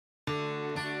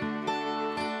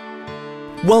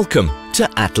Welcome to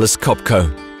Atlas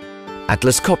Copco.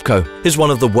 Atlas Copco is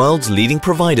one of the world's leading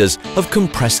providers of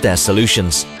compressed air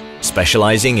solutions,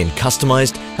 specializing in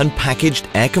customized and packaged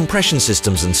air compression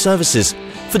systems and services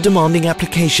for demanding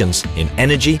applications in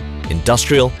energy,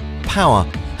 industrial, power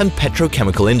and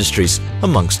petrochemical industries,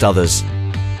 amongst others.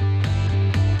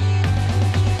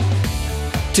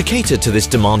 To cater to this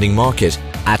demanding market,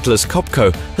 Atlas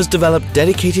Copco has developed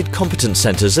dedicated competence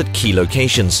centers at key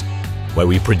locations, where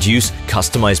we produce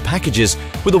customized packages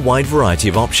with a wide variety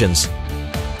of options.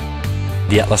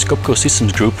 The Atlas Copco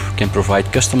Systems Group can provide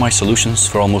customized solutions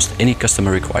for almost any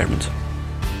customer requirement.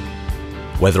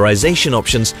 Weatherization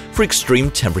options for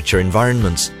extreme temperature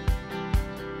environments.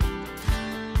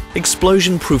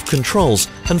 Explosion-proof controls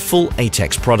and full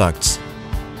ATEX products.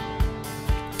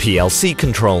 PLC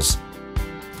controls.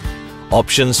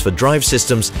 Options for drive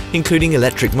systems including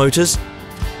electric motors,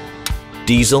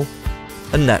 diesel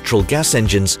and natural gas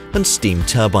engines and steam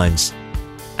turbines,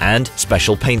 and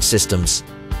special paint systems.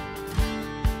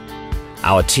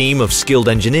 Our team of skilled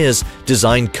engineers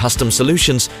design custom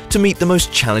solutions to meet the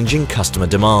most challenging customer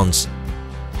demands.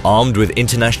 Armed with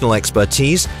international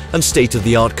expertise and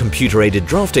state-of-the-art computer-aided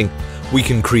drafting, we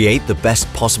can create the best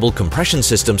possible compression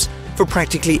systems for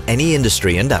practically any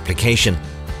industry and application,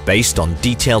 based on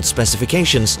detailed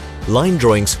specifications, line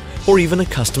drawings, or even a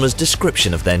customer's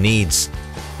description of their needs.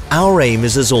 Our aim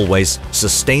is, as always,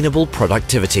 sustainable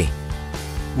productivity.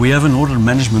 We have an order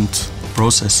management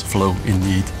process flow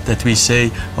indeed, that we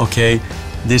say, okay,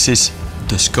 this is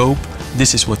the scope,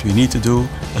 this is what we need to do,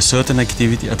 a certain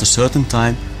activity at a certain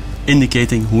time,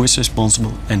 indicating who is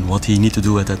responsible and what he needs to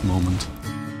do at that moment.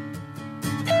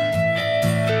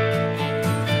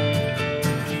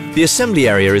 The assembly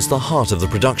area is the heart of the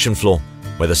production floor,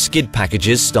 where the skid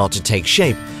packages start to take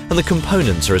shape and the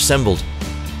components are assembled.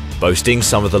 Boasting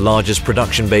some of the largest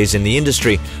production bays in the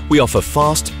industry, we offer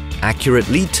fast, accurate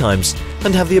lead times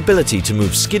and have the ability to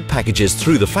move skid packages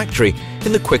through the factory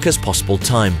in the quickest possible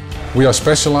time. We are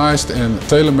specialized in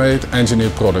tailor-made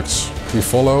engineered products. We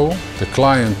follow the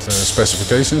client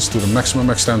specifications to the maximum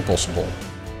extent possible.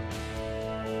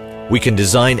 We can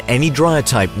design any dryer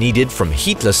type needed, from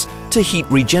heatless to heat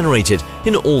regenerated,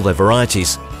 in all their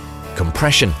varieties.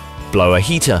 Compression, blower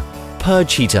heater,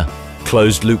 purge heater,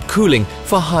 closed loop cooling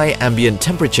for high ambient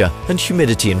temperature and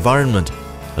humidity environment,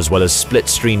 as well as split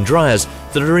stream dryers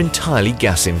that are entirely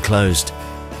gas enclosed.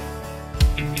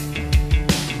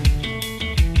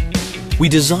 We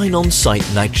design on-site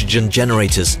nitrogen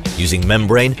generators using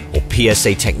membrane or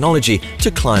PSA technology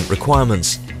to client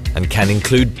requirements, and can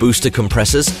include booster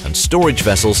compressors and storage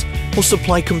vessels, or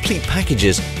supply complete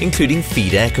packages including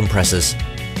feed air compressors.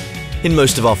 In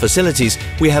most of our facilities,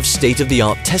 we have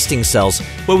state-of-the-art testing cells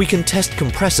where we can test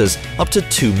compressors up to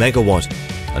 2 megawatt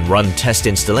and run test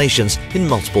installations in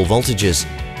multiple voltages.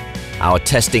 Our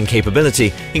testing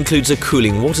capability includes a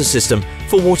cooling water system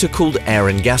for water-cooled air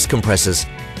and gas compressors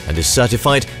and is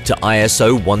certified to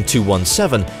ISO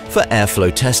 1217 for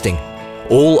airflow testing.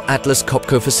 All Atlas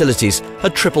Copco facilities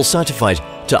are triple certified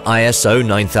to ISO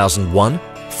 9001,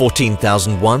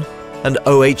 14001 and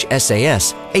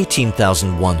OHSAS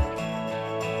 18001.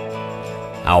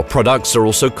 Our products are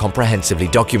also comprehensively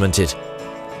documented.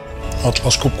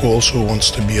 Atlas Copco also wants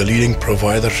to be a leading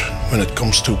provider when it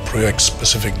comes to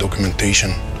project-specific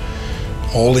documentation.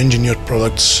 All engineered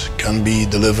products can be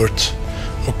delivered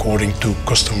according to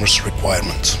customers'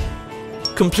 requirements.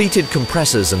 Completed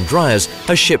compressors and dryers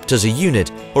are shipped as a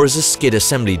unit or as a skid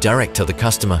assembly direct to the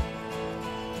customer.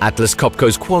 Atlas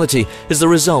Copco's quality is the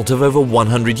result of over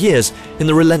 100 years in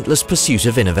the relentless pursuit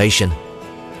of innovation.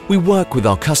 We work with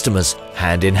our customers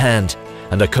hand in hand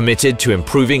and are committed to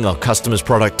improving our customers'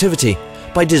 productivity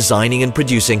by designing and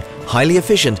producing highly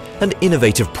efficient and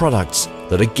innovative products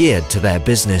that are geared to their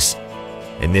business.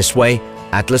 In this way,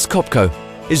 Atlas Copco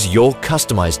is your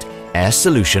customized air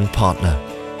solution partner.